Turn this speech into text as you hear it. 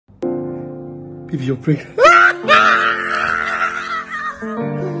Baby, you're pregnant.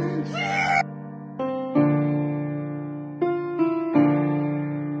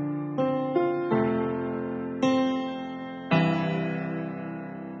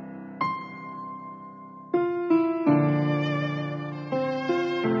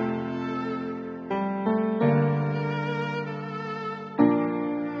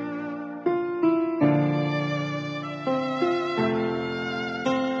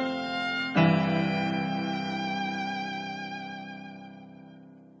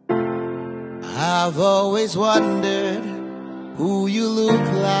 I've always wondered who you look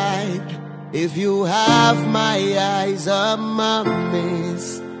like. If you have my eyes, I'm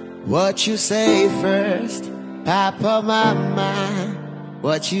amazed. What you say first, Papa, Mama.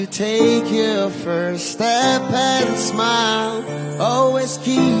 What you take your first step and smile. Always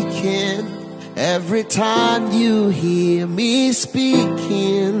speaking every time you hear me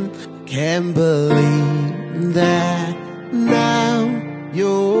speaking. Can't believe that now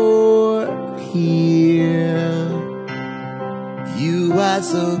you're here. You are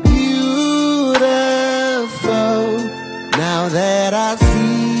so beautiful. Now that I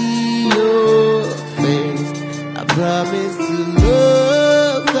see your face, I promise to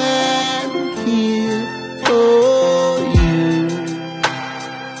love and care for you.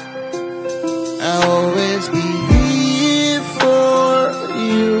 I'll always be here for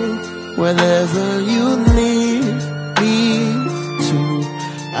you whenever you need me to.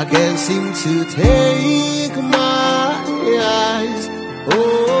 I can't seem to take my eyes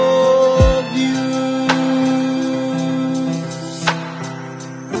off you.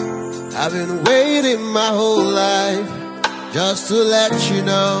 I've been waiting my whole life just to let you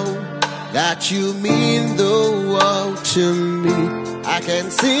know that you mean the world to me. I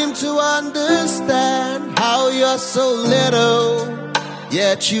can't seem to understand how you're so little,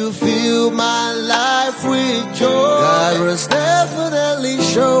 yet you fill my life with joy. God was definitely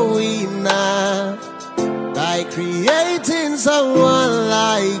showing up by creating someone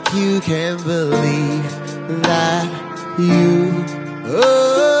like you. Can't believe that you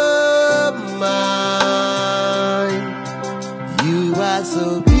are mine. You are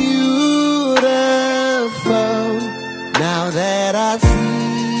so beautiful. Now that I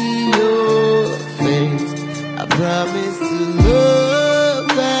see your face, I promise to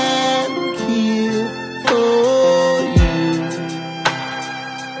love and care for you.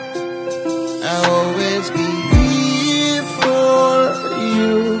 I'll always be here for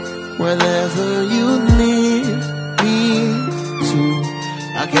you whenever you need me to.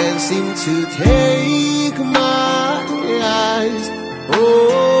 I can't seem to take my eyes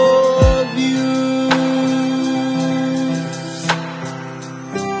off you.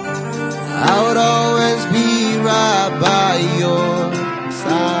 I would always be right by your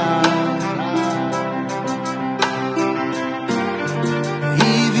side.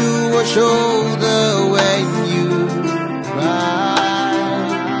 Give you a shoulder when you cry.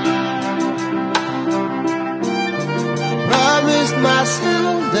 I promised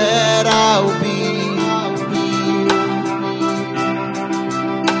myself that I'll be here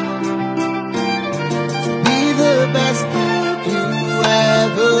to be the best that you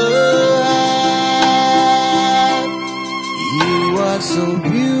ever had. You are so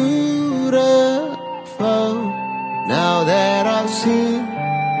beautiful. Now that I've seen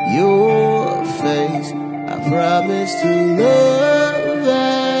your face, I promise to love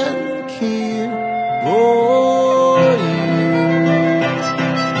and care for you.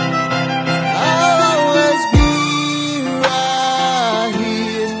 I'll always be right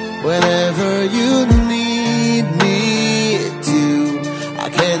here whenever you need me to. I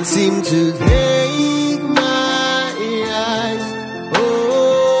can't seem to take my eyes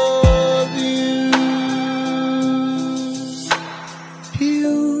off you.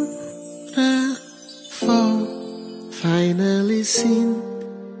 Beautiful, finally seen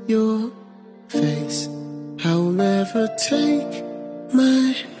your face. I'll never take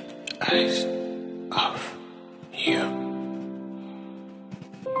my Eyes off you.